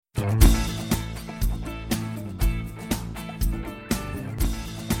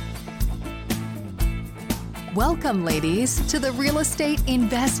Welcome, ladies, to the Real Estate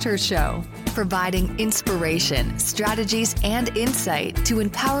Investor Show, providing inspiration, strategies, and insight to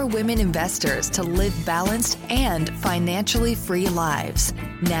empower women investors to live balanced and financially free lives.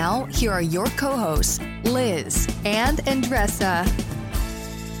 Now, here are your co-hosts, Liz and Andressa.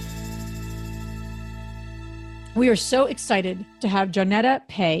 We are so excited to have Johnetta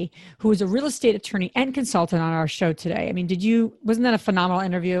Paye, who is a real estate attorney and consultant on our show today. I mean, wasn't that a phenomenal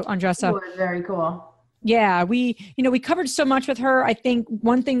interview, Andressa? It was very cool. Yeah, we covered so much with her. I think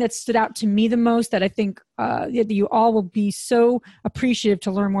one thing that stood out to me the most that I think that you all will be so appreciative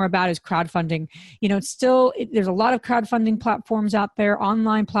to learn more about is crowdfunding. You know, there's a lot of crowdfunding platforms out there,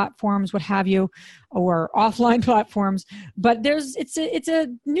 online platforms, what have you, or offline platforms, but it's a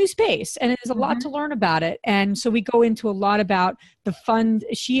new space and there's a lot to learn about it. And so we go into a lot about the fund.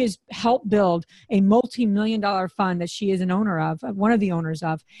 She has helped build a multi-million-dollar fund that she is an owner of, one of the owners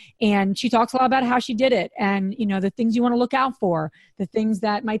of. And she talks a lot about how she did it and, you know, the things you want to look out for, the things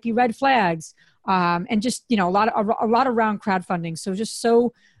that might be red flags, and just, you know, a lot around crowdfunding. So just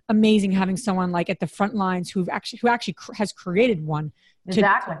so amazing having someone like at the front lines who actually has created one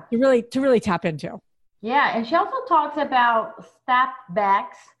Exactly. to really tap into. Yeah, and she also talks about step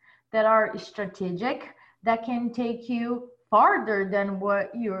backs that are strategic that can take you farther than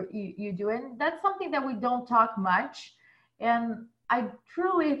what you do, and that's something that we don't talk much. And I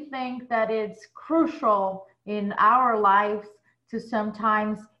truly think that it's crucial in our lives to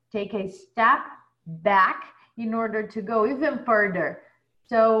sometimes take a step back in order to go even further.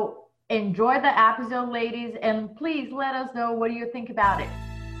 So enjoy the episode, ladies, and please let us know what you think about it.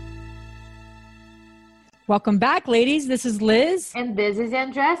 Welcome back, ladies. This is Liz. And this is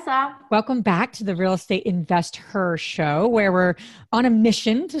Andressa. Welcome back to the Real Estate Investor Show, where we're on a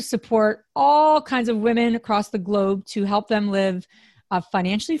mission to support all kinds of women across the globe to help them live a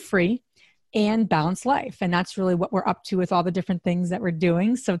financially free and balanced life. And that's really what we're up to with all the different things that we're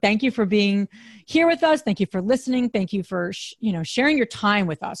doing. So thank you for being here with us. Thank you for listening. Thank you for sharing your time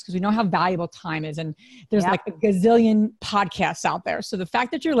with us, because we know how valuable time is. And there's like a gazillion podcasts out there. So the fact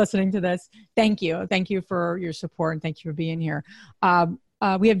that you're listening to this, thank you. Thank you for your support and thank you for being here. We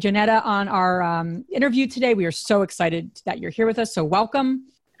have Johnetta on our interview today. We are so excited that you're here with us. So welcome.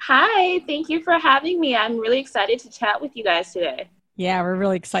 Hi, thank you for having me. I'm really excited to chat with you guys today. Yeah, we're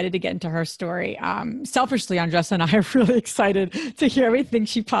really excited to get into her story. Selfishly, Andressa and I are really excited to hear everything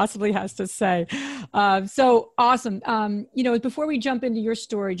she possibly has to say. So awesome. Before we jump into your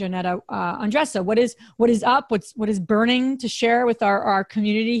story, Johnetta, Andressa, what is up? What is burning to share with our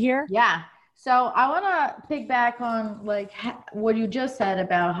community here? Yeah. So I want to pick back on like what you just said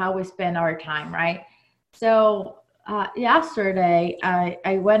about how we spend our time, right? So yesterday,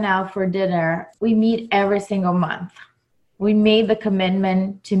 I went out for dinner. We meet every single month. We made the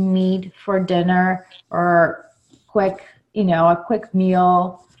commitment to meet for dinner or a quick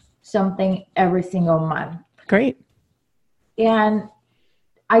meal, something every single month. Great. And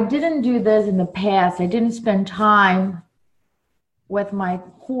I didn't do this in the past. I didn't spend time with my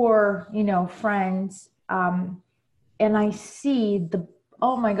core, friends. And I see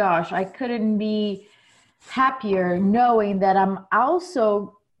oh my gosh, I couldn't be happier knowing that I'm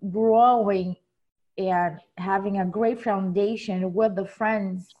also growing and having a great foundation with the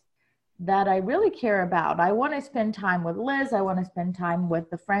friends that I really care about. I want to spend time with Liz. I want to spend time with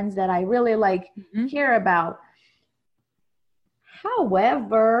the friends that I really care about.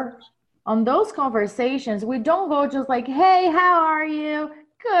 However, on those conversations, we don't go just like, hey, how are you?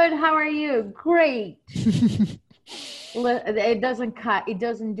 Good. How are you? Great. It doesn't cut. It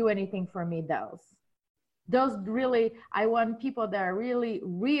doesn't do anything for me. Those really, I want people that are really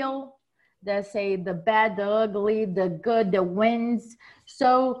real, that say the bad, the ugly, the good, the wins.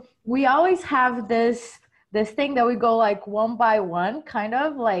 So we always have this thing that we go like one by one, kind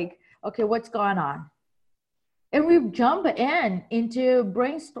of like, okay, what's going on? And we jump into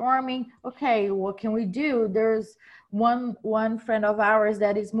brainstorming. Okay, what can we do? There's one friend of ours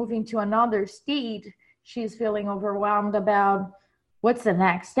that is moving to another state. She's feeling overwhelmed about what's the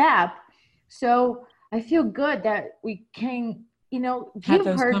next step. So I feel good that we can give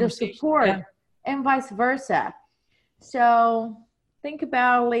her the support and vice versa. So think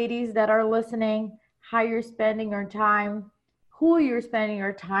about, ladies that are listening, how you're spending your time, who you're spending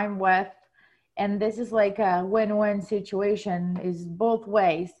your time with. And this is like a win-win situation, is both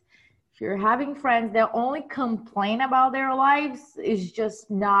ways. If you're having friends that only complain about their lives, it's just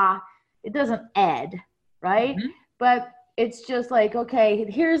it doesn't add, right? Mm-hmm. But it's just like, okay,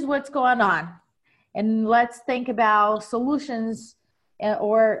 here's what's going on. And let's think about solutions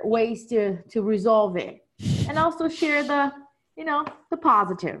or ways to resolve it. And also share the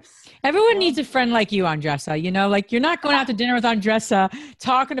positives. Everyone needs a friend like you, Andressa. Like you're not going out to dinner with Andressa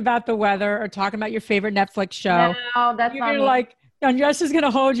talking about the weather or talking about your favorite Netflix show. No, that's You're not me. like, Andressa's going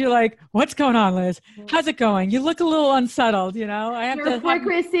to hold you like, what's going on, Liz? How's it going? You look a little unsettled, I have your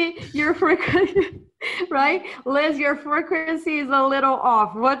frequency, right? Liz, your frequency is a little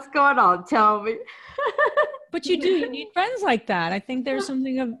off. What's going on? Tell me. But you need friends like that. I think there's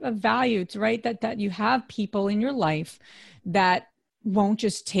something of value to, right? That you have people in your life that won't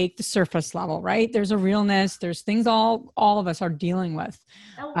just take the surface level, right? There's a realness. There's things all of us are dealing with.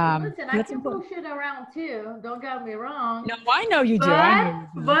 Listen, I can bullshit around too. Don't get me wrong. No, I know you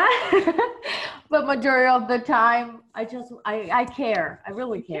do. But majority of the time, I care. I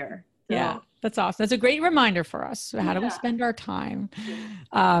really care. So. Yeah, that's awesome. That's a great reminder for us. How do we spend our time?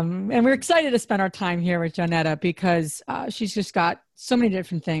 And we're excited to spend our time here with Johnetta because she's just got so many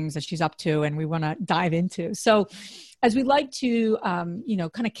different things that she's up to and we want to dive into. So as we like to,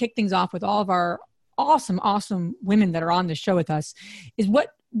 kind of kick things off with all of our awesome women that are on the show with us is what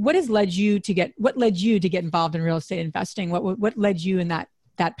led you to get involved in real estate investing? What led you in that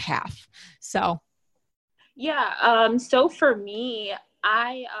path? So. Yeah. So for me,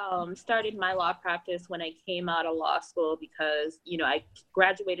 I started my law practice when I came out of law school because, I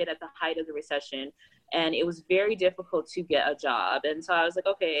graduated at the height of the recession and it was very difficult to get a job. And so I was like,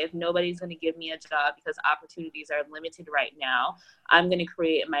 okay, if nobody's going to give me a job because opportunities are limited right now, I'm going to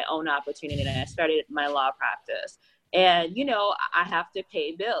create my own opportunity. And I started my law practice. And, I have to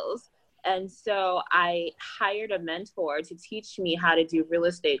pay bills. And so I hired a mentor to teach me how to do real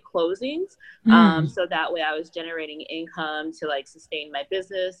estate closings. So that way I was generating income to sustain my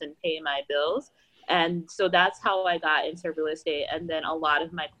business and pay my bills. And so that's how I got into real estate. And then a lot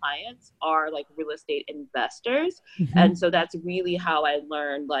of my clients are real estate investors. Mm-hmm. And so that's really how I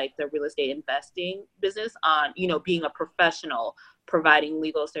learned the real estate investing business on, being a professional providing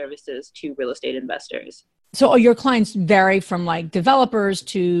legal services to real estate investors. So your clients vary from developers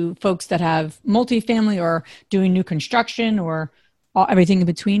to folks that have multifamily or doing new construction or everything in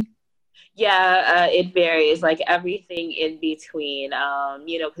between? Yeah, it varies, everything in between,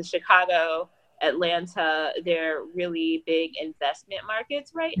 because Chicago, Atlanta, they're really big investment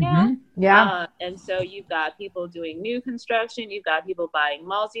markets right now. Mm-hmm. Yeah. And so you've got people doing new construction, you've got people buying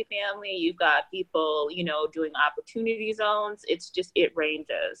multifamily, you've got people, doing opportunity zones. It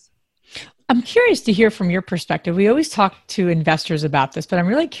ranges. I'm curious to hear from your perspective. We always talk to investors about this, but I'm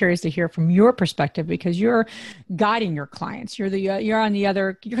really curious to hear from your perspective because you're guiding your clients. You're on the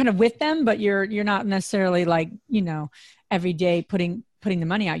other, you're kind of with them, but you're not necessarily every day putting the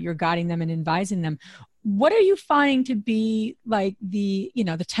money out. You're guiding them and advising them. What are you finding to be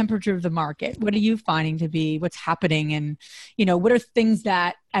the temperature of the market? What are you finding to be what's happening? And, what are things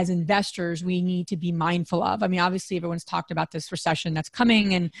that as investors we need to be mindful of? I mean, obviously everyone's talked about this recession that's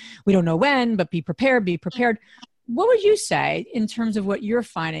coming and we don't know when, but be prepared. What would you say in terms of what you're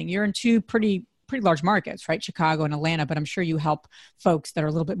finding? You're in two pretty large markets, right? Chicago and Atlanta, but I'm sure you help folks that are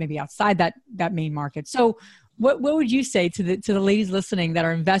a little bit maybe outside that main market. So what would you say to the ladies listening that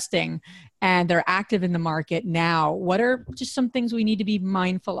are investing and they're active in the market now? What are just some things we need to be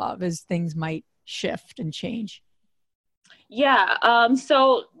mindful of as things might shift and change? Yeah.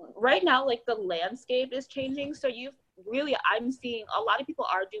 So right now, the landscape is changing. So I'm seeing a lot of people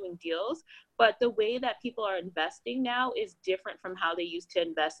are doing deals, but the way that people are investing now is different from how they used to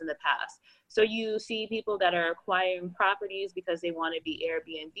invest in the past. So you see people that are acquiring properties because they want to be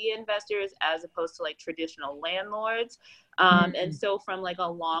Airbnb investors as opposed to traditional landlords. And so from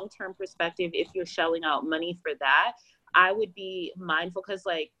a long-term perspective, if you're shelling out money for that, I would be mindful because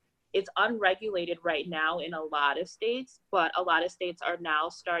it's unregulated right now in a lot of states, but a lot of states are now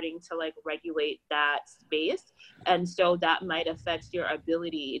starting to regulate that space. And so that might affect your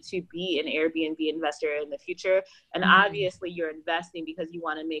ability to be an Airbnb investor in the future. And obviously you're investing because you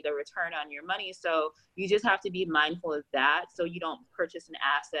want to make a return on your money. So you just have to be mindful of that. So you don't purchase an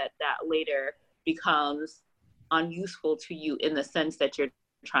asset that later becomes unuseful to you in the sense that you're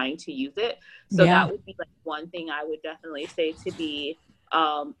trying to use it. So that would be one thing I would definitely say to be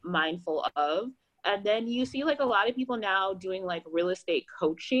mindful of. And then you see a lot of people now doing real estate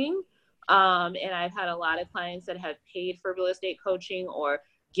coaching. And I've had a lot of clients that have paid for real estate coaching or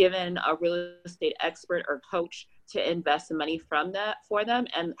given a real estate expert or coach to invest the money for them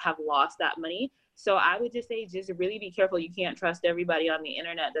and have lost that money. So I would just say, just really be careful. You can't trust everybody on the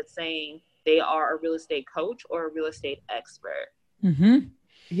internet that's saying they are a real estate coach or a real estate expert. Mm-hmm.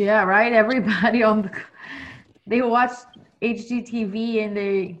 Yeah, right. Everybody they watch HGTV and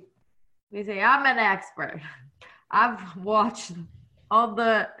they say, I'm an expert. I've watched all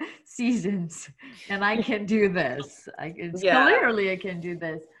the seasons, and I can do this. Yeah. Clearly I can do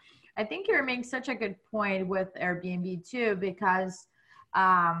this. I think you're making such a good point with Airbnb too, because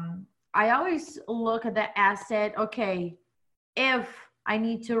I always look at the asset. Okay, if I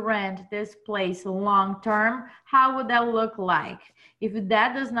need to rent this place long term, how would that look like? If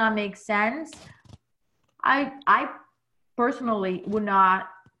that does not make sense, I personally would not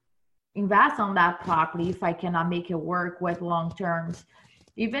invest on that property if I cannot make it work with long terms.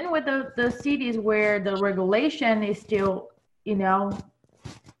 Even with the cities where the regulation is still,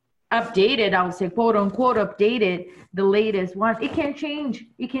 updated, I would say, quote unquote, updated, the latest one, it can change.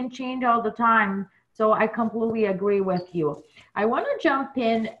 It can change all the time. So I completely agree with you. I want to jump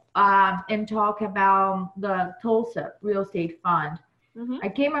in and talk about the Tulsa Real Estate Fund. Mm-hmm. I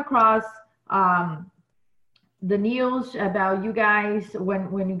came across the news about you guys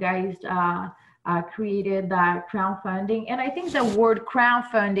when you guys created that crowdfunding, and I think the word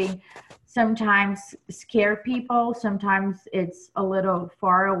crowdfunding sometimes scare people. Sometimes it's a little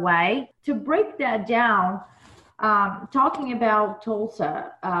far away. To break that down, talking about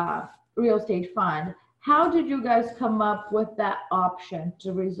Tulsa Real Estate Fund, how did you guys come up with that option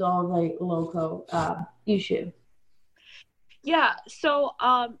to resolve a local issue? Yeah, so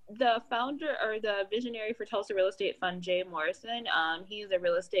the founder or the visionary for Tulsa Real Estate Fund, Jay Morrison, he's a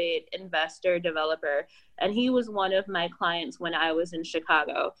real estate investor, developer, and he was one of my clients when I was in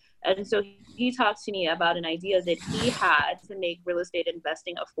Chicago. And so he talked to me about an idea that he had to make real estate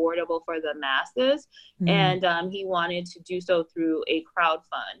investing affordable for the masses, and he wanted to do so through a crowd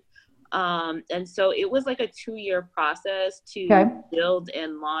fund. And so it was like a 2-year process to build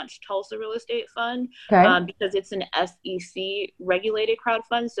and launch Tulsa Real Estate Fund, because it's an SEC regulated crowd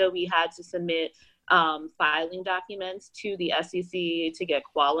fund. So we had to submit filing documents to the SEC to get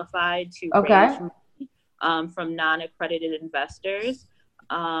qualified to raise money from non-accredited investors.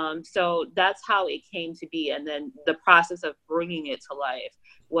 So that's how it came to be. And then the process of bringing it to life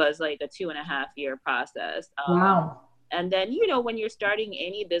was like a 2.5-year process. Wow. And then, when you're starting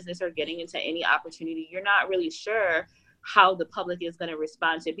any business or getting into any opportunity, you're not really sure how the public is going to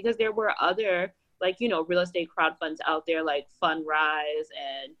respond to it, because there were other, real estate crowd funds out there like Fundrise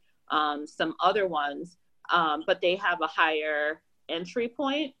and some other ones, but they have a higher entry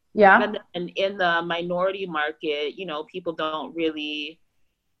point. Yeah. And in the minority market, people don't really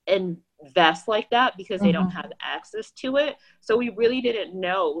invest like that because they don't have access to it. So we really didn't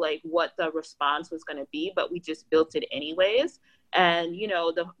know what the response was going to be, but we just built it anyways. And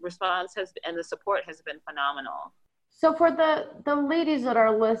the response and the support has been phenomenal. So for the ladies that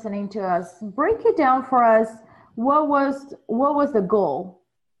are listening to us, break it down for us. What was the goal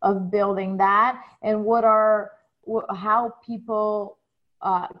of building that, and how people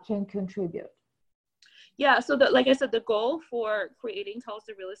can contribute? Yeah, so like I said, the goal for creating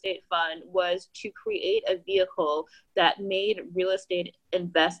Tulsa Real Estate Fund was to create a vehicle that made real estate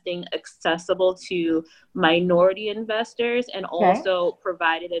investing accessible to minority investors, and also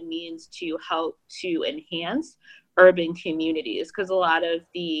provided a means to help to enhance urban communities, because a lot of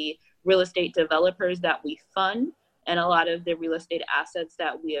the real estate developers that we fund and a lot of the real estate assets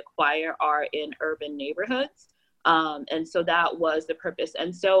that we acquire are in urban neighborhoods. And so that was the purpose.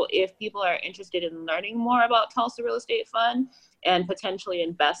 And so if people are interested in learning more about Tulsa Real Estate Fund and potentially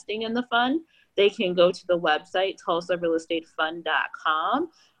investing in the fund, they can go to the website, tulsarealestatefund.com.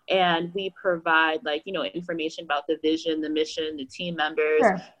 And we provide information about the vision, the mission, the team members,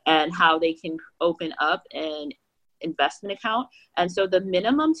 and how they can open up an investment account. And so the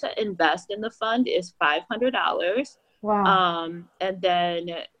minimum to invest in the fund is $500. Wow. And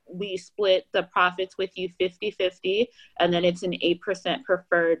then we split the profits with you 50-50, and then it's an 8%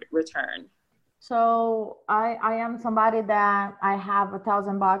 preferred return. So I am somebody that I have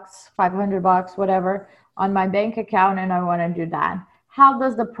 $1,000, $500, whatever on my bank account, and I want to do that. How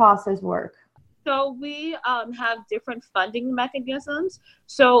does the process work? So we have different funding mechanisms.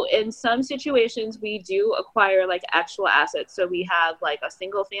 So in some situations, we do acquire actual assets. So we have a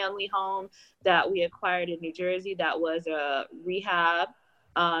single family home that we acquired in New Jersey that was a rehab.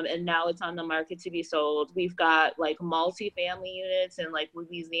 And now it's on the market to be sold. We've got multi-family units in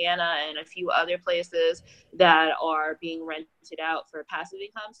Louisiana and a few other places that are being rented out for passive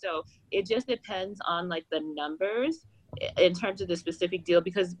income. So it just depends on the numbers in terms of the specific deal,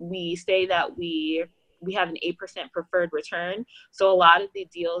 because we say that we have an 8% preferred return. So a lot of the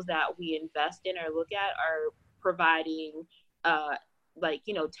deals that we invest in or look at are providing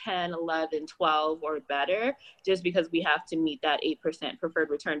 10, 11, 12 or better, just because we have to meet that 8% preferred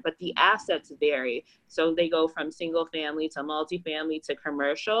return. But the assets vary. So they go from single family to multifamily to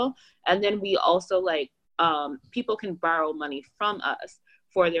commercial. And then we also people can borrow money from us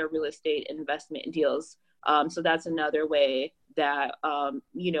for their real estate investment deals. So that's another way that,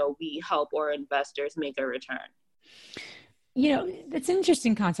 we help our investors make a return. That's an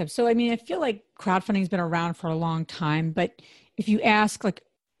interesting concept. So, I mean, I feel like crowdfunding has been around for a long time, but if you ask like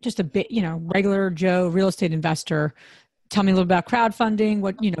just a bit, regular Joe real estate investor, tell me a little about crowdfunding,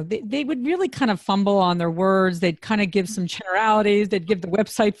 they would really kind of fumble on their words. They'd kind of give some generalities. They'd give the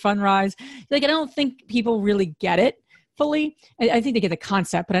website Fundrise. Like, I don't think people really get it fully. I think they get the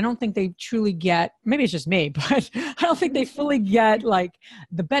concept, but I don't think they truly get, maybe it's just me, but I don't think they fully get like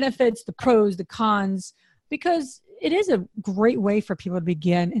the benefits, the pros, the cons, because it is a great way for people to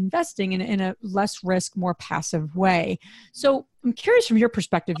begin investing in a less risk, more passive way. So I'm curious from your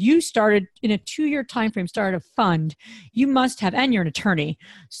perspective, you started in a 2-year timeframe, started a fund. You must have, and you're an attorney.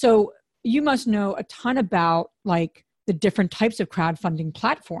 So you must know a ton about like the different types of crowdfunding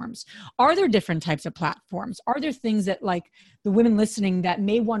platforms. Are there different types of platforms? Are there things that like the women listening that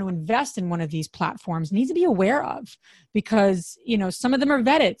may want to invest in one of these platforms need to be aware of? Because, some of them are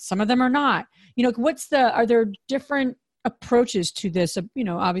vetted, some of them are not. Are there different approaches to this,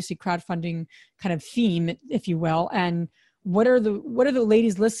 obviously crowdfunding kind of theme, if you will, and what are the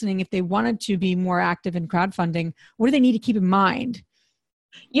ladies listening, if they wanted to be more active in crowdfunding, what do they need to keep in mind?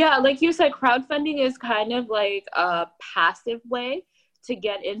 Yeah, like you said, crowdfunding is kind of like a passive way to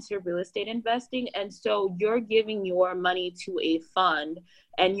get into real estate investing. And so you're giving your money to a fund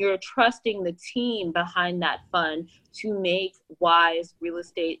and you're trusting the team behind that fund to make wise real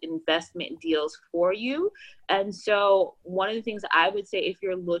estate investment deals for you. And so one of the things I would say, if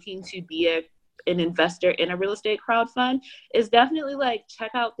you're looking to be an investor in a real estate crowd fund, is definitely like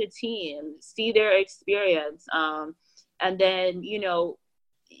check out the team, see their experience. And then,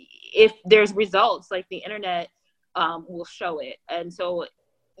 if there's results, like the internet will show it. And so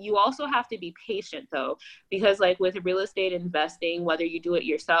you also have to be patient though, because like with real estate investing, whether you do it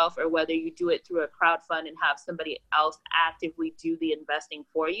yourself or whether you do it through a crowd fund and have somebody else actively do the investing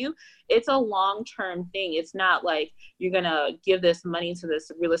for you, it's a long-term thing. It's not like you're going to give this money to this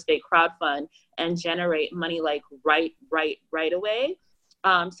real estate crowd fund and generate money like right away.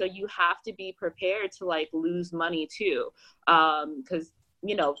 So you have to be prepared to like lose money too. Because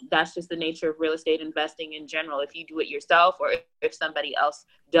that's just the nature of real estate investing in general, if you do it yourself or if somebody else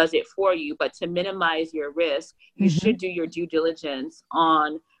does it for you. But to minimize your risk, you should do your due diligence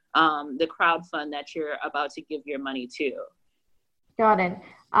on the crowd fund that you're about to give your money to. Got it.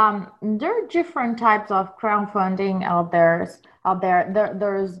 There are different types of crowdfunding out there.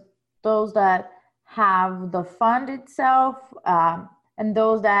 There's those that have the fund itself, and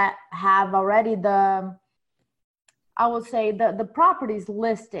those that have already I would say the properties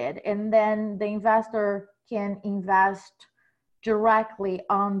listed, and then the investor can invest directly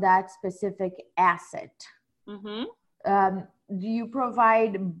on that specific asset. Do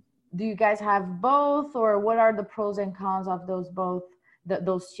you guys have both, or what are the pros and cons of those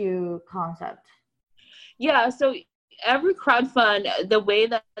two concepts? Yeah, so every crowd fund, the way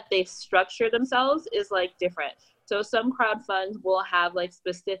that they structure themselves is like different. So some crowd funds will have like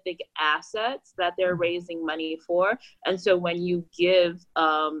specific assets that they're raising money for. And so when you give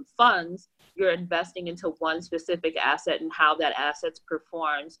funds, you're investing into one specific asset, and how that asset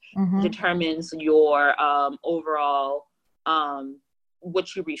performs determines your overall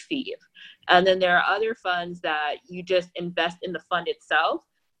what you receive. And then there are other funds that you just invest in the fund itself.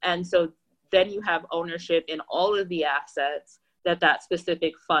 And so then you have ownership in all of the assets that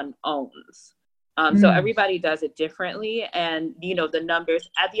specific fund owns. So everybody does it differently. And, the numbers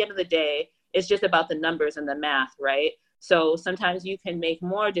at the end of the day, it's just about the numbers and the math, right? So sometimes you can make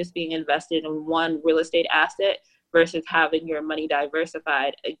more just being invested in one real estate asset versus having your money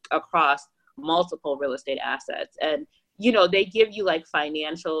diversified across multiple real estate assets. And, they give you like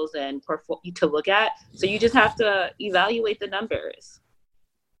financials and to look at. So you just have to evaluate the numbers.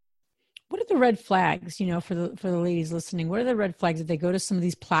 What are the red flags, for the ladies listening? What are the red flags if they go to some of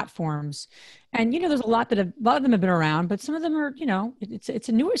these platforms? And, there's a lot of them have been around, but some of them are,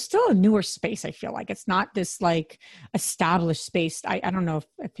 it's still a newer space. I feel like it's not this like established space. I don't know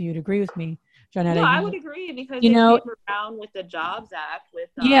if you'd agree with me, Johnetta. No, I would agree, because it came around with the Jobs Act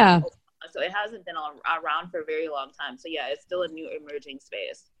so it hasn't been around for a very long time. So yeah, it's still a new emerging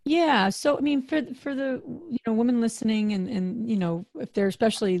space. Yeah. So, I mean, for the, women listening and, if they're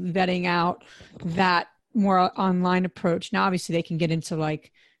especially vetting out that more online approach, now obviously they can get into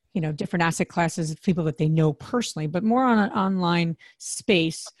like, different asset classes, people that they know personally, but more on an online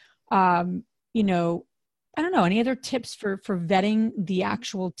space. I don't know, any other tips for vetting the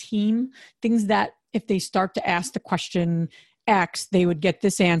actual team, things that if they start to ask the question X, they would get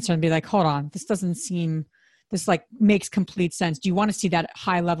this answer and be like, hold on, this like makes complete sense. Do you want to see that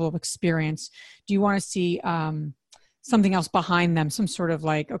high level of experience? Do you want to see something else behind them? Some sort of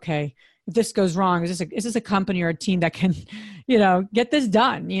like, okay, if this goes wrong, is this a company or a team that can, get this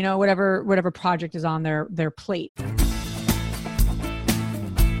done? Whatever project is on their plate.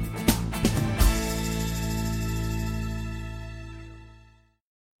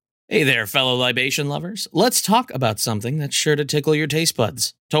 Hey there, fellow libation lovers. Let's talk about something that's sure to tickle your taste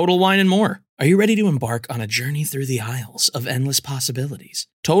buds. Total Wine & More. Are you ready to embark on a journey through the aisles of endless possibilities?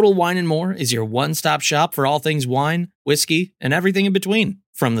 Total Wine & More is your one-stop shop for all things wine, whiskey, and everything in between.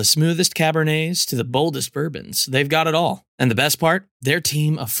 From the smoothest Cabernets to the boldest bourbons, they've got it all. And the best part? Their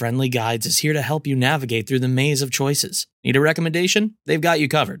team of friendly guides is here to help you navigate through the maze of choices. Need a recommendation? They've got you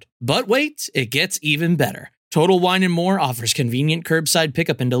covered. But wait, it gets even better. Total Wine & More offers convenient curbside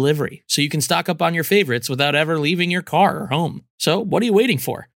pickup and delivery, so you can stock up on your favorites without ever leaving your car or home. So what are you waiting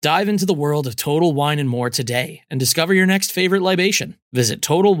for? Dive into the world of Total Wine & More today and discover your next favorite libation. Visit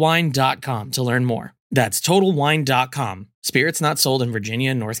TotalWine.com to learn more. That's TotalWine.com. Spirits not sold in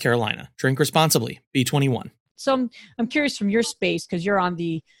Virginia and North Carolina. Drink responsibly. B21. So I'm curious from your space, because you're on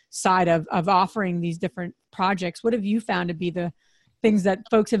the side of offering these different projects. What have you found to be the things that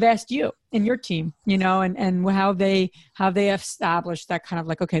folks have asked you and your team, and how they established that kind of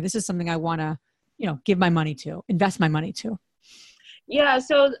like, okay, this is something I want to, give my money to, invest my money to? Yeah.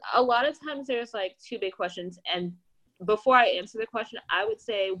 So a lot of times there's like two big questions. And before I answer the question, I would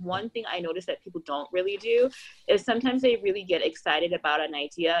say one thing I notice that people don't really do is sometimes they really get excited about an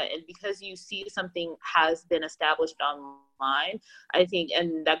idea. And because you see something has been established online, I think,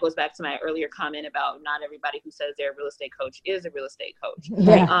 and that goes back to my earlier comment about not everybody who says they're a real estate coach is a real estate coach.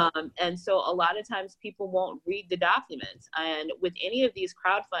 Yeah. And so a lot of times people won't read the documents. And with any of these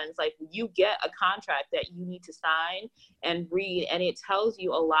crowd funds, like you get a contract that you need to sign and read, and it tells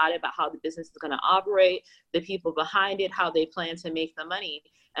you a lot about how the business is going to operate, the people behind it, how they plan to make the money.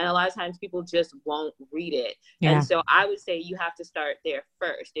 And a lot of times people just won't read it. Yeah. And so I would say you have to start there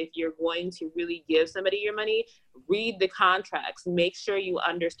first. If you're going to really give somebody your money, read the contracts, make sure you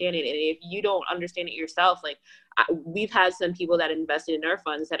understand it. And if you don't understand it yourself, like we've had some people that invested in our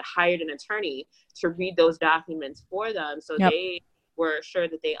funds that hired an attorney to read those documents for them. So they were sure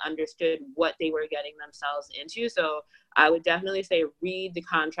that they understood what they were getting themselves into. So I would definitely say read the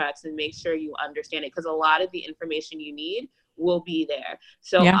contracts and make sure you understand it, because a lot of the information you need will be there.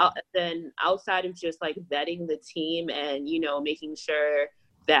 So then outside of just like vetting the team and, making sure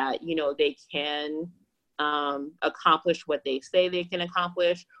that, they can accomplish what they say they can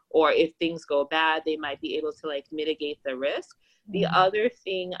accomplish, or if things go bad, they might be able to like mitigate the risk. The other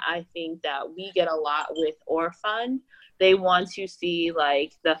thing I think that we get a lot with OrFund, they want to see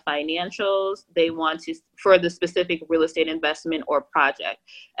like the financials, they want to, for the specific real estate investment or project.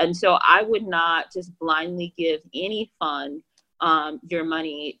 And so I would not just blindly give any fund your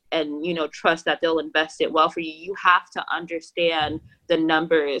money and, trust that they'll invest it well for you. You have to understand the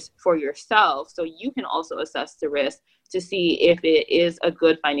numbers for yourself so you can also assess the risk to see if it is a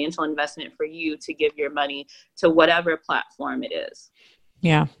good financial investment for you to give your money to whatever platform it is.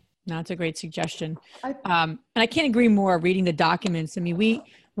 Yeah, no, that's a great suggestion. And I can't agree more. Reading the documents. I mean,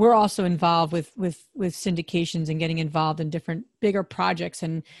 we're also involved with syndications and getting involved in different bigger projects.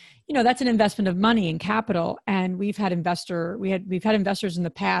 And, that's an investment of money and capital. And we've had investors in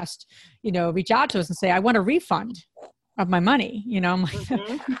the past, reach out to us and say, I want a refund of my money. I'm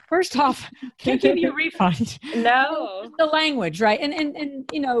like, first off, can't give you a refund. No. The language, right? And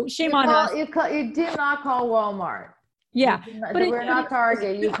shame on us. You did not call Walmart. Yeah. But we're not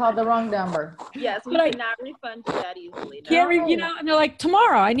Target. You called the wrong number. Yes, we cannot refund you that easily. No. And they're like,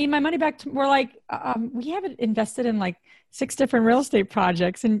 tomorrow, I need my money back. We're like, we haven't invested in like 6 different real estate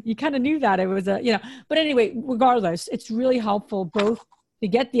projects. And you kind of knew that it was but anyway, regardless, it's really helpful both to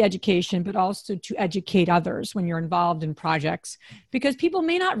get the education, but also to educate others when you're involved in projects, because people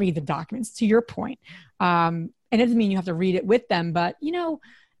may not read the documents, to your point. And it doesn't mean you have to read it with them, but,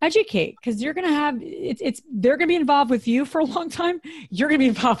 educate, because you're going to have, they're going to be involved with you for a long time. You're going to be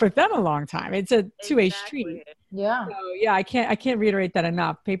involved with them a long time. It's a two-way street. Yeah. So yeah, I can't reiterate that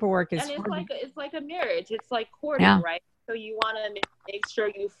enough. Paperwork is, and it's like a marriage. It's like courting, right? So you want to make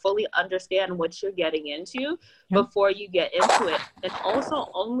sure you fully understand what you're getting into before you get into it. And also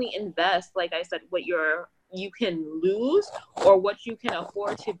only invest, like I said, what you can lose or what you can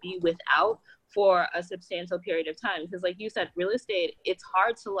afford to be without for a substantial period of time. Because like you said, real estate, it's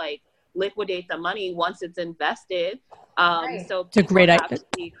hard to like liquidate the money once it's invested. So it's a great idea. idea. To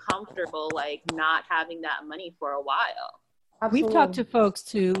be comfortable like not having that money for a while. We've talked to folks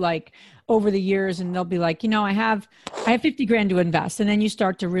to like over the years, and they'll be like, I have 50 grand to invest. And then you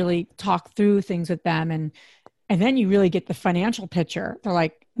start to really talk through things with them. And then you really get the financial picture. They're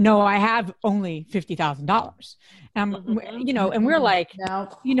like, no, I have only $50,000. And we're like,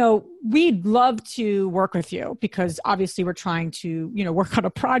 we'd love to work with you because obviously we're trying to, work on a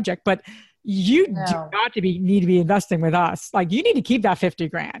project, but you do not need to be investing with us. Like you need to keep that 50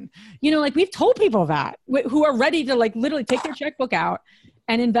 grand, like we've told people that who are ready to like literally take their checkbook out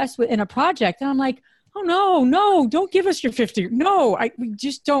and invest in a project. And I'm like, oh no, don't give us your 50. No, we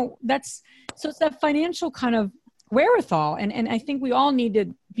just don't. So it's that financial kind of wherewithal. And I think we all need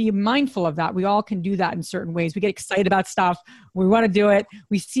to be mindful of that. We all can do that in certain ways. We get excited about stuff. We want to do it.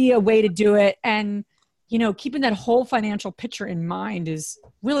 We see a way to do it. And keeping that whole financial picture in mind is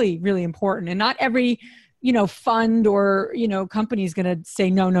really, really important. And not every, fund or, company is going to say,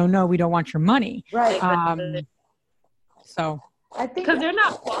 no, we don't want your money. Right. So I think because they're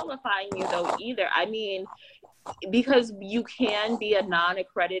not qualifying you though either. I mean, because you can be a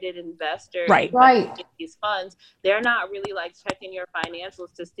non-accredited investor right. in these funds, they're not really like checking your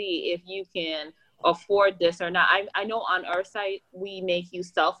financials to see if you can afford this or not. I know on our site we make you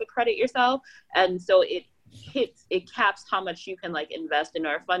self-accredit yourself, and so it caps how much you can like invest in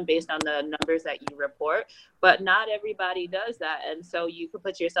our fund based on the numbers that you report, but not everybody does that. And so you could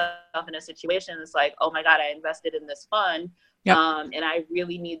put yourself in a situation that's like, oh my god, I invested in this fund, and I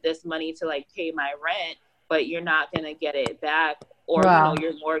really need this money to like pay my rent, but you're not going to get it back, or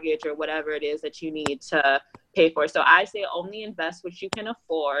your mortgage or whatever it is that you need to pay for. So I say only invest what you can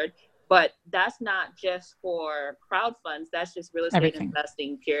afford. But that's not just for crowd funds. That's just real estate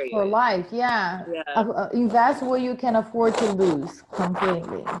investing, period. For life, yeah. Invest what you can afford to lose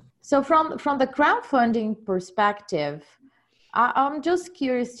completely. So from the crowdfunding perspective, I'm just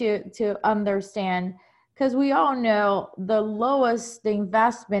curious to understand, because we all know the lowest the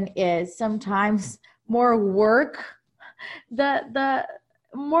investment is, sometimes more work, the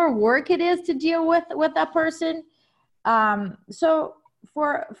more work it is to deal with that person. So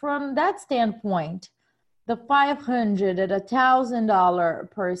from that standpoint, the $500 at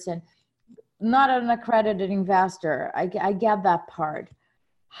 $1,000 person, not an accredited investor, I get that part.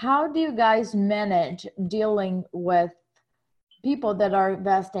 How do you guys manage dealing with people that are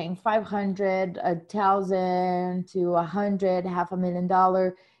investing $500, $1,000 to $100,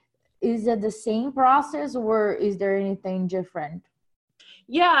 $500,000? Is it the same process, or is there anything different?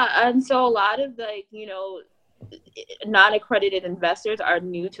 Yeah, and so a lot of non-accredited investors are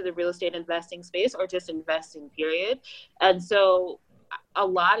new to the real estate investing space, or just investing, period. And so a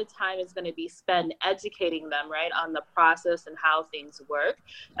lot of time is going to be spent educating them, right, on the process and how things work.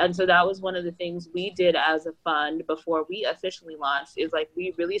 And so that was one of the things we did as a fund before we officially launched, is like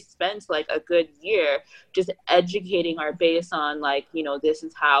we really spent like a good year just educating our base on like, this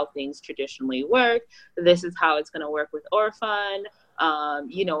is how things traditionally work. This is how it's going to work with our fund.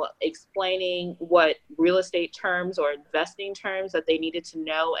 Explaining what real estate terms or investing terms that they needed to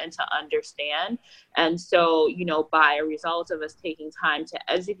know and to understand. And so, by a result of us taking time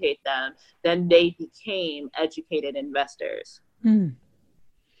to educate them, then they became educated investors.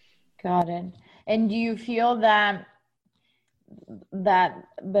 Got it. And do you feel that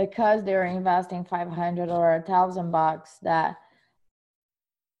because they're investing $500 or $1,000, that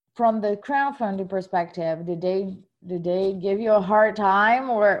from the crowdfunding perspective, did they give you a hard time,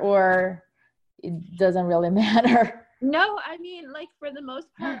 or it doesn't really matter? No, I mean, like for the most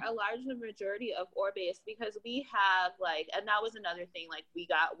part, a large majority of our base, because we have like, and that was another thing like we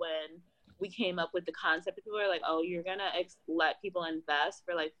got when we came up with the concept. People were like, oh, you're gonna let people invest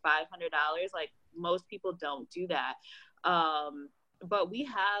for like $500. Like most people don't do that. But we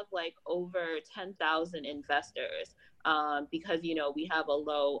have like over 10,000 investors, because, we have a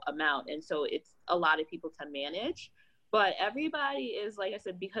low amount. And so it's a lot of people to manage. But everybody is, like I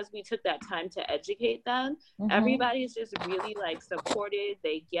said, because we took that time to educate them, everybody is just really like supported.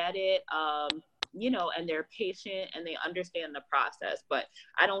 They get it, and they're patient and they understand the process. But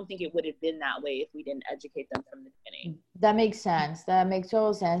I don't think it would have been that way if we didn't educate them from the beginning. That makes sense. That makes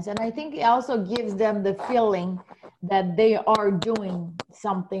total sense. And I think it also gives them the feeling that they are doing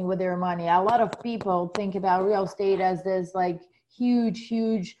something with their money. A lot of people think about real estate as this like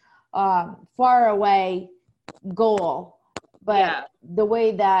huge, far away goal, but the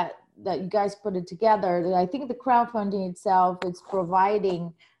way that you guys put it together, I think the crowdfunding itself is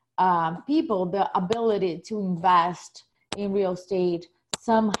providing people the ability to invest in real estate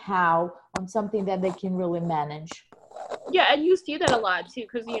somehow on something that they can really manage. Yeah, and you see that a lot too,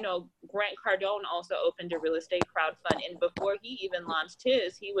 because Grant Cardone also opened a real estate crowdfund, and before he even launched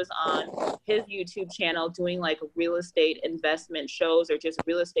his, he was on his YouTube channel doing like real estate investment shows or just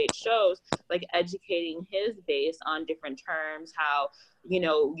real estate shows, like educating his base on different terms, how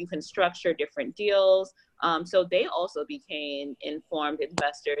you can structure different deals. So they also became informed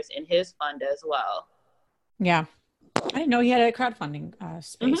investors in his fund as well. Yeah. I didn't know he had a crowdfunding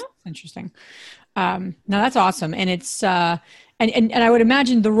space. Mm-hmm. Interesting. No, that's awesome. And it's, and I would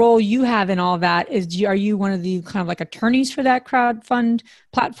imagine the role you have in all that is, are you one of the kind of like attorneys for that crowdfund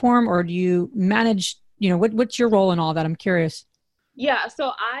platform, or do you manage, what's your role in all that? I'm curious. Yeah,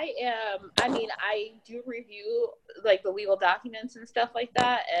 so I do review like the legal documents and stuff like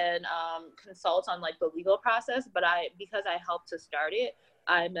that, and consult on like the legal process, but because I helped to start it,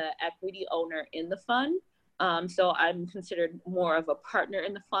 I'm an equity owner in the fund. So I'm considered more of a partner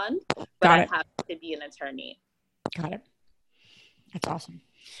in the fund, but I have to be an attorney. Got it. That's awesome.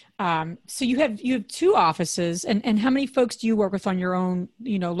 So you have 2 offices, and how many folks do you work with on your own,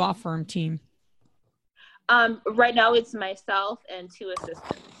 law firm team? Right now it's myself and 2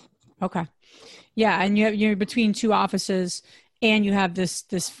 assistants. Okay. Yeah. And you're between 2 offices, and you have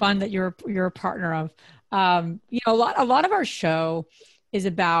this fund that you're a partner of. A lot of our show is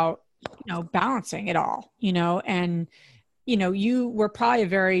about, balancing it all, and, you were probably a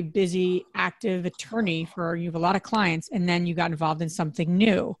very busy, active attorney you have a lot of clients, and then you got involved in something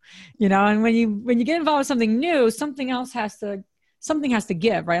new, and when you get involved with something new, something has to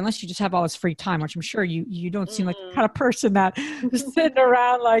give, right? Unless you just have all this free time, which I'm sure you don't seem like the kind of person that is sitting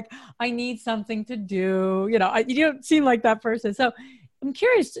around like, I need something to do. You don't seem like that person. So I'm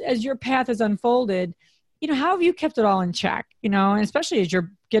curious, as your path has unfolded, how have you kept it all in check? And especially as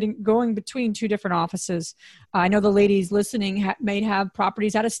you're going between 2 different offices. I know the ladies listening may have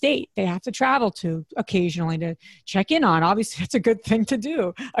properties out of state they have to travel to occasionally to check in on. Obviously, it's a good thing to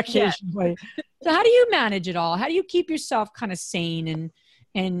do occasionally. Yeah. So how do you manage it all? How do you keep yourself kind of sane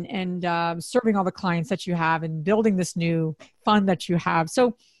and serving all the clients that you have and building this new fund that you have?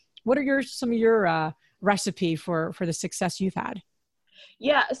 So what are some of your recipe for the success you've had?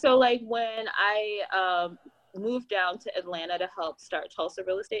 Yeah. So like when I moved down to Atlanta to help start Tulsa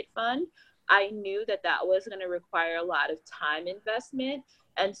Real Estate Fund, I knew that was going to require a lot of time investment.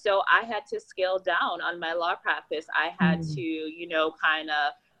 And so I had to scale down on my law practice. I had to, kind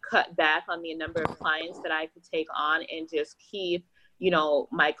of cut back on the number of clients that I could take on and just keep,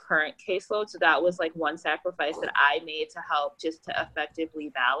 my current caseload. So that was like one sacrifice that I made to help just to effectively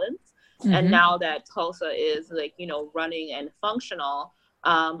balance. Mm-hmm. And now that Tulsa is like, running and functional,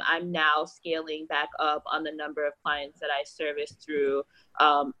 I'm now scaling back up on the number of clients that I service through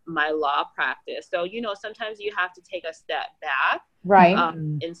my law practice. So, sometimes you have to take a step back, right,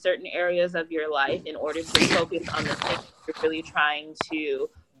 in certain areas of your life in order to focus on the things you're really trying to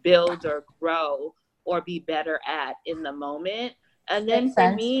build or grow or be better at in the moment. And then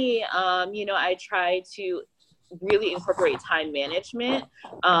for me, I try to really incorporate time management.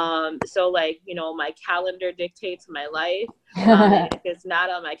 So like, my calendar dictates my life. And if it's not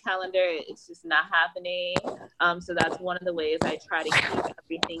on my calendar, it's just not happening. So that's one of the ways I try to keep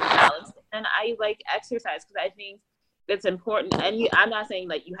everything balanced. And I like exercise because I think it's important. And I'm not saying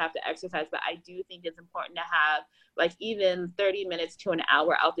like you have to exercise, but I do think it's important to have like even 30 minutes to an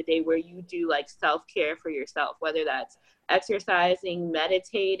hour out the day where you do like self-care for yourself, whether that's exercising,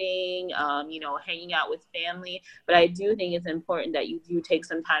 meditating, hanging out with family. But I do think it's important that you do take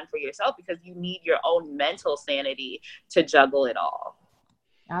some time for yourself because you need your own mental sanity to juggle it all.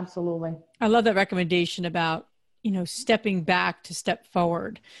 Absolutely. I love that recommendation about, stepping back to step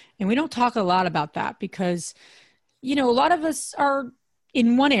forward. And we don't talk a lot about that because, a lot of us are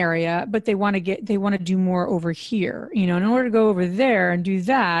in one area, but they want to do more over here. In order to go over there and do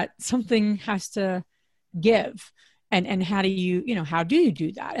that, something has to give. And how do you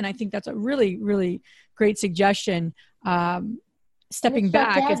do that? And I think that's a really, really great suggestion. Stepping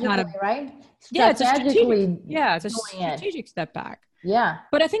back is not right. It's a strategic step back. Yeah.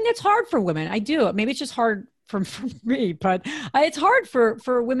 But I think that's hard for women. I do. Maybe it's just hard for me, but it's hard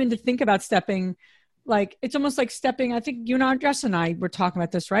for women to think about stepping. Like, it's almost like stepping. I think you and Andres and I were talking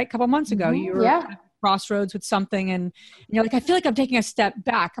about this, right? A couple months ago, you were at crossroads with something and you're like, I feel like I'm taking a step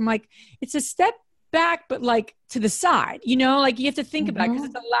back. I'm like, it's a step back, but like to the side, like you have to think about it because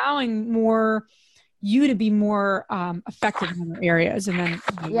it's allowing you to be more effective in other areas. And then,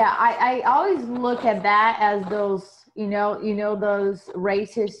 I always look at that as those, those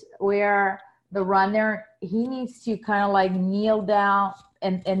races where the runner, he needs to kind of like kneel down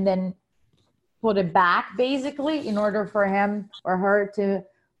and then put it back basically in order for him or her to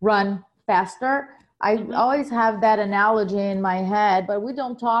run faster. I always have that analogy in my head, but we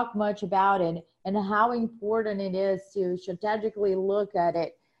don't talk much about it and how important it is to strategically look at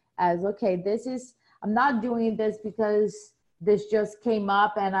it as, okay, I'm not doing this because this just came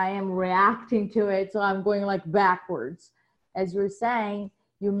up and I am reacting to it. So I'm going like backwards. As you're saying,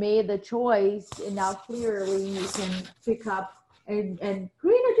 you made the choice and now clearly you can pick up and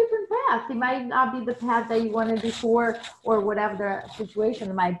create a different path. It might not be the path that you wanted before or whatever the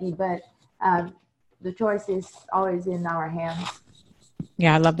situation might be, but the choice is always in our hands.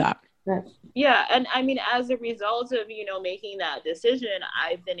 Yeah, I love that. But, yeah. And I mean, as a result of, making that decision,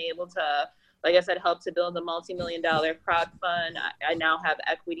 I've been able to, like I said, help to build a multi-million-dollar crowd fund. I now have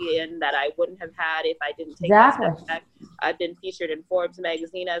equity in that I wouldn't have had if I didn't take that step back. I've been featured in Forbes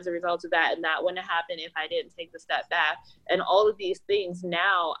magazine as a result of that, and that wouldn't have happened if I didn't take the step back. And all of these things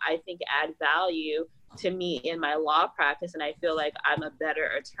now, I think, add value to me in my law practice, and I feel like I'm a better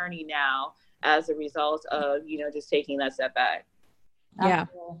attorney now as a result of, just taking that step back. Yeah,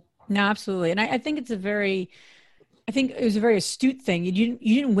 no, absolutely. And I think it was a very astute thing. You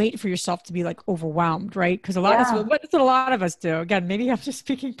didn't wait for yourself to be like overwhelmed, right? Because that's what a lot of us do. Again, maybe I'm just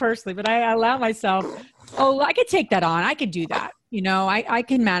speaking personally, but I allow myself, I could take that on. I could do that. I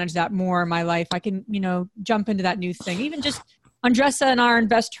can manage that more in my life. I can, jump into that new thing. Even just Andressa and our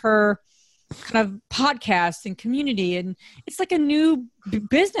Invest Her kind of podcast and community. And it's like a new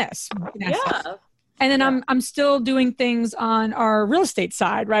business. Yeah. And then I'm still doing things on our real estate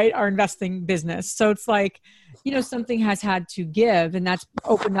side, right? Our investing business. So it's like, something has had to give, and that's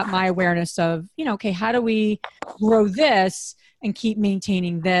opened up my awareness of, okay, how do we grow this and keep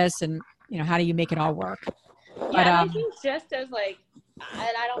maintaining this? And, how do you make it all work? Yeah, but, I think just as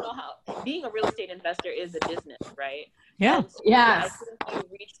and I don't know how, being a real estate investor is a business, right? Yeah. So I think you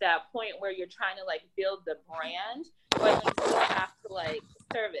reach that point where you're trying to build the brand, but you still have to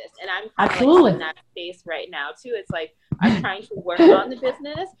service. And I'm kind of in that space right now too. It's I'm trying to work on the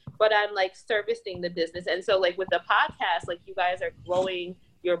business, but I'm servicing the business. And so with the podcast, you guys are growing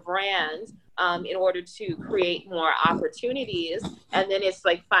your brand in order to create more opportunities. And then it's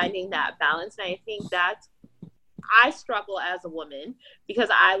finding that balance. And I think that's, I struggle as a woman because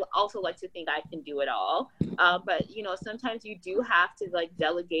I also like to think I can do it all. But, sometimes you do have to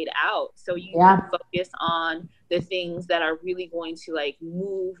delegate out so you can focus on the things that are really going to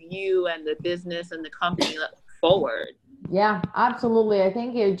move you and the business and the company forward. Yeah, absolutely. I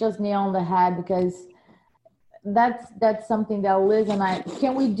think you just nailed the head because that's something that Liz and I,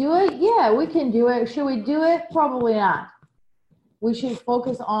 can we do it? Yeah, we can do it. Should we do it? Probably not. We should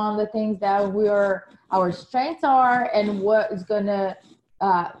focus on the things that our strengths are and what is going to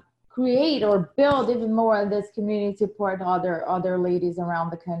create or build even more of this community support other ladies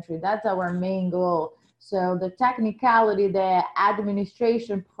around the country. That's our main goal. So the technicality, the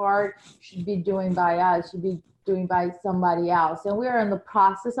administration part should be doing by us, should be doing by somebody else. And we're in the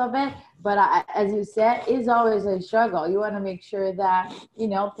process of it. But as you said, it's always a struggle. You want to make sure that,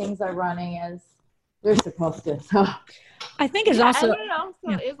 things are running as they're supposed to. So I think it's also, and it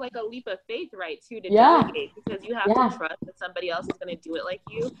also is a leap of faith, right, too, to delegate, because you have to trust that somebody else is going to do it like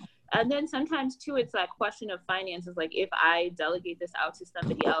you. And then sometimes too, it's that question of finances. If I delegate this out to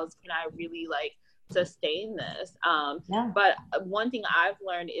somebody else, can I really sustain this? But one thing I've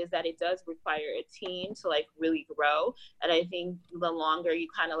learned is that it does require a team to really grow. And I think the longer you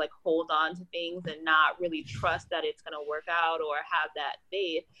kind of hold on to things and not really trust that it's going to work out or have that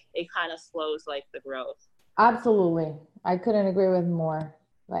faith, it kind of slows the growth. Absolutely. I couldn't agree with more.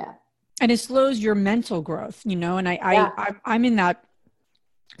 Yeah. And it slows your mental growth, and I'm in that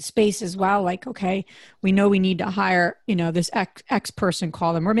space as well. Okay, we know we need to hire, this X person,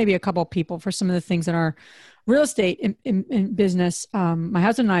 call them, or maybe a couple of people for some of the things in our real estate in business, my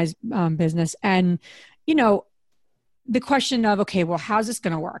husband and I's business. And, the question of, okay, well, how's this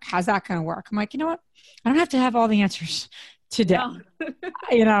going to work? How's that going to work? I'm like, you know what? I don't have to have all the answers today,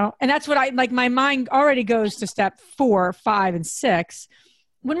 and that's what I my mind already goes to step 4, 5, and 6,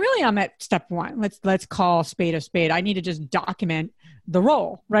 when really I'm at step 1. Let's call spade a spade. I need to just document the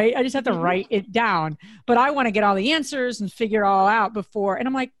role, right? I just have to write it down, but I want to get all the answers and figure it all out before. And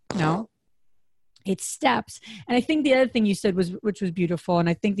I'm like, no, it's steps. And I think the other thing you said which was beautiful. And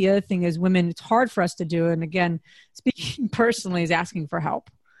I think the other thing is women, it's hard for us to do. And again, speaking personally, is asking for help.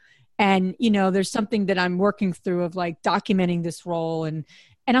 And, there's something that I'm working through of documenting this role. And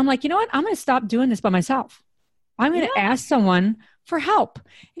I'm like, you know what? I'm going to stop doing this by myself. I'm going to ask someone for help.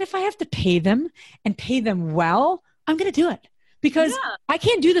 And if I have to pay them and pay them well, I'm going to do it because I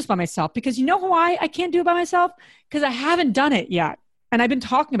can't do this by myself. Because you know why I can't do it by myself? Because I haven't done it yet. And I've been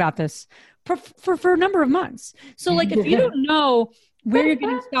talking about this for a number of months. So if you don't know where you're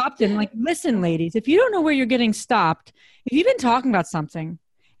getting stopped in. Like, listen, ladies, if you don't know where you're getting stopped, if you've been talking about something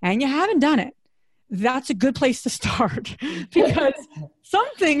and you haven't done it, that's a good place to start because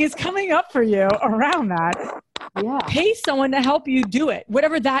something is coming up for you around that. Yeah. Pay someone to help you do it,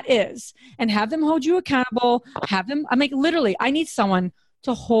 whatever that is, and have them hold you accountable. Literally, I need someone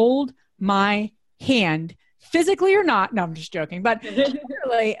to hold my hand, physically or not. No, I'm just joking, but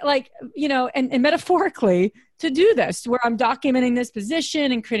literally, like, and metaphorically, to do this, where I'm documenting this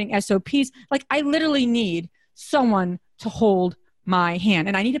position and creating SOPs. Like, I literally need someone to hold my hand,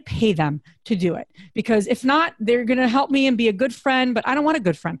 and I need to pay them to do it, because if not, they're going to help me and be a good friend, but I don't want a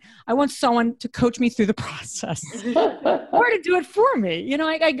good friend. I want someone to coach me through the process or to do it for me.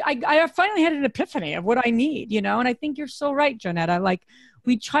 I finally had an epiphany of what I need, and I think you're so right, Johnetta. Like,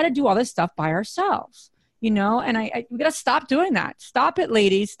 we try to do all this stuff by ourselves, and we got to stop doing that. Stop it,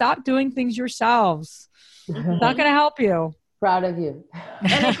 ladies. Stop doing things yourselves. It's not going to help you. Proud of you.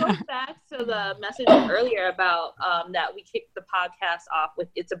 And it goes back to the message earlier about that we kicked the podcast off with.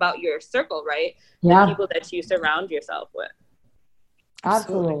 It's about your circle, right? Yeah. The people that you surround yourself with.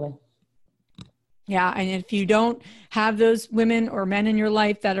 Absolutely. Yeah. And if you don't have those women or men in your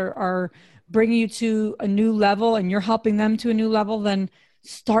life that are bringing you to a new level and you're helping them to a new level, then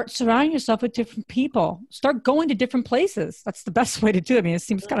start surrounding yourself with different people. Start going to different places. That's the best way to do it. I mean, it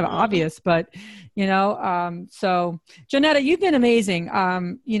seems kind of obvious, but so Johnetta, you've been amazing. I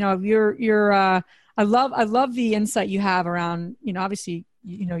love the insight you have around, obviously,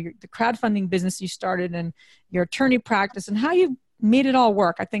 the crowdfunding business you started and your attorney practice and how you made it all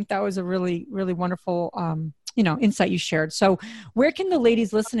work. I think that was a really, really wonderful, insight you shared. So where can the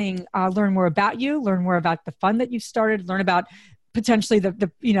ladies listening learn more about you, learn more about the fund that you've started, learn about potentially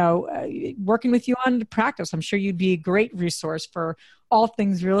working with you on the practice? I'm sure you'd be a great resource for all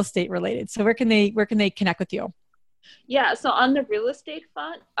things real estate related. So where can they connect with you? Yeah. So on the real estate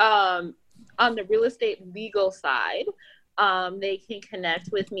fund, on the real estate legal side, they can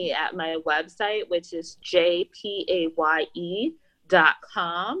connect with me at my website, which is jpaye.com.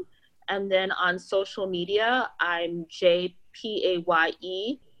 And then on social media, I'm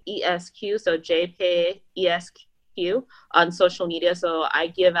JPAYEESQ. So JPAYESQ on social media. So I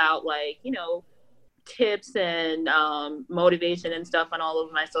give out tips and motivation and stuff on all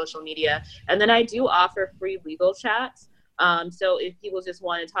of my social media. And then I do offer free legal chats. So if people just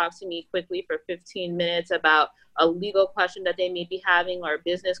want to talk to me quickly for 15 minutes about a legal question that they may be having, or a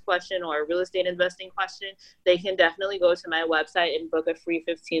business question, or a real estate investing question, they can definitely go to my website and book a free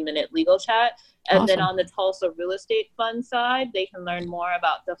 15-minute legal chat. And Then on the Tulsa Real Estate Fund side, they can learn more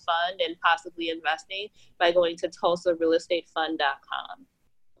about the fund and possibly investing by going to tulsarealestatefund.com.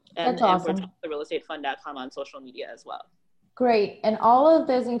 That's awesome. And tulsarealestatefund.com on social media as well. Great. And all of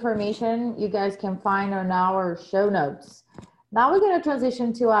this information you guys can find on our show notes. Now we're going to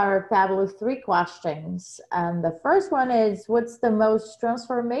transition to our fabulous 3 questions. And the first one is, what's the most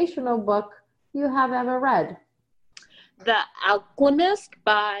transformational book you have ever read? The Alchemist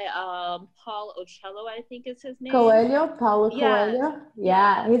by Paulo Coelho, I think is his name. Paulo Coelho?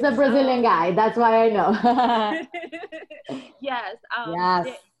 Yeah, he's a Brazilian guy. That's why I know. Yes. Yes.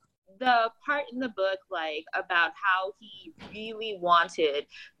 The part in the book, about how he really wanted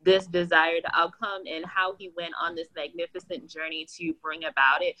this desired outcome and how he went on this magnificent journey to bring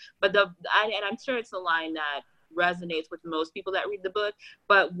about it. But I'm sure it's a line that resonates with most people that read the book.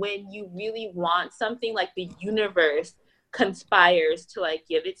 But when you really want something, the universe conspires to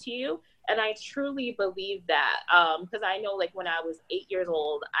give it to you. And I truly believe that, because I know when I was 8 years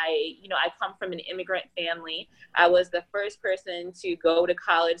old, I come from an immigrant family. I was the first person to go to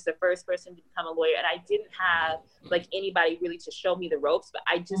college, the first person to become a lawyer. And I didn't have anybody really to show me the ropes, but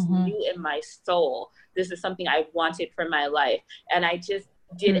I just knew in my soul, this is something I wanted for my life. And I just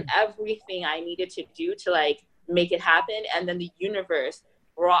did everything I needed to do to make it happen. And then the universe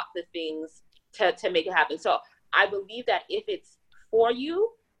brought the things to make it happen. So I believe that if it's for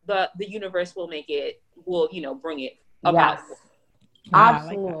you, the universe will bring it about. Yes,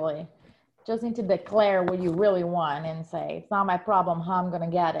 absolutely. Just need to declare what you really want and say, it's not my problem how I'm going to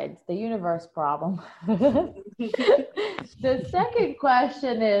get it. It's the universe problem. The second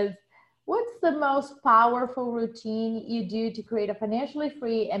question is, what's the most powerful routine you do to create a financially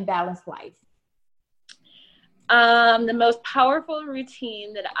free and balanced life? The most powerful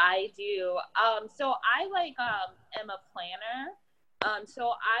routine that I do. So I am a planner.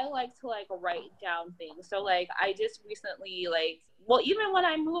 So I like to write down things. So I just recently even when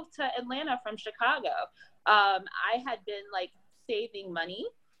I moved to Atlanta from Chicago, I had been saving money.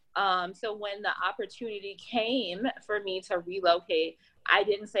 So when the opportunity came for me to relocate, I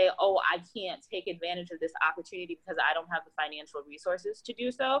didn't say, oh, I can't take advantage of this opportunity because I don't have the financial resources to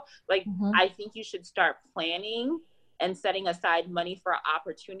do so. Like, I think you should start planning and setting aside money for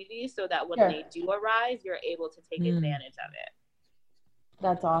opportunities so that when they do arise, you're able to take advantage of it.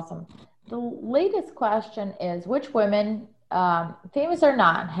 That's awesome. The latest question is, which women, famous or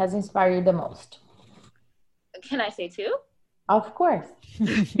not, has inspired you the most? Can I say two? Of course.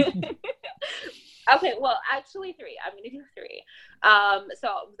 Okay, well, actually three. I'm going to do three.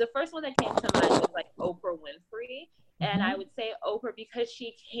 So the first one that came to mind was like Oprah Winfrey. And I would say Oprah because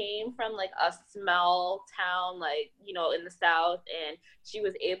she came from like a small town, like, you know, in the South, and she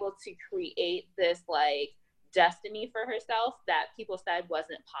was able to create this like destiny for herself that people said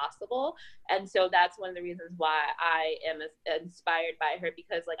wasn't possible. And so that's one of the reasons why I am inspired by her,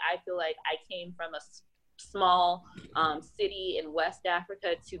 because like I feel like I came from a small city in West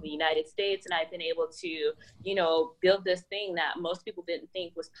Africa to the United States, and I've been able to, you know, build this thing that most people didn't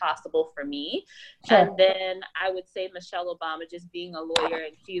think was possible for me. And then I would say Michelle Obama, just being a lawyer,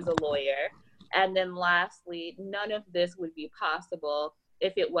 and she's a lawyer. And then lastly, none of this would be possible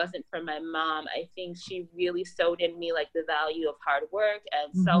if it wasn't for my mom. I think she really sewed in me like the value of hard work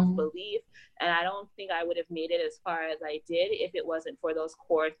and self-belief. And I don't think I would have made it as far as I did if it wasn't for those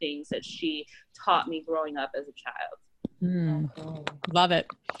core things that she taught me growing up as a child. Love it.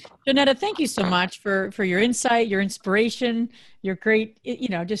 Johnetta, thank you so much for your insight, your inspiration, your great, you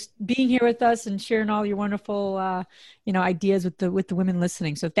know, just being here with us and sharing all your wonderful, you know, ideas with the women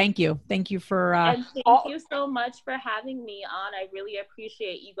listening. So thank you. Thank you for, and thank you so much for having me on. I really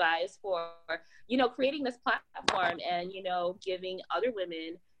appreciate you guys for, you know, creating this platform and, you know, giving other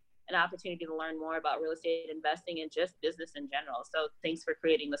women an opportunity to learn more about real estate investing and just business in general. So thanks for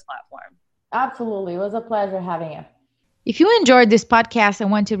creating this platform. Absolutely. It was a pleasure having you. If you enjoyed this podcast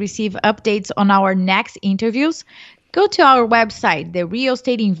and want to receive updates on our next interviews, go to our website,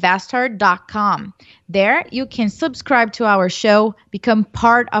 therealestateinvestor.com. There, you can subscribe to our show, become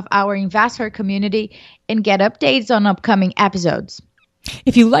part of our investor community, and get updates on upcoming episodes.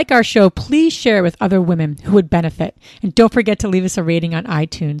 If you like our show, please share it with other women who would benefit. And don't forget to leave us a rating on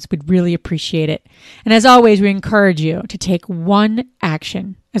iTunes. We'd really appreciate it. And as always, we encourage you to take one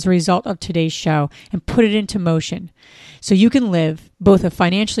action as a result of today's show and put it into motion so you can live both a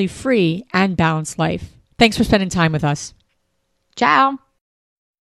financially free and balanced life. Thanks for spending time with us. Ciao.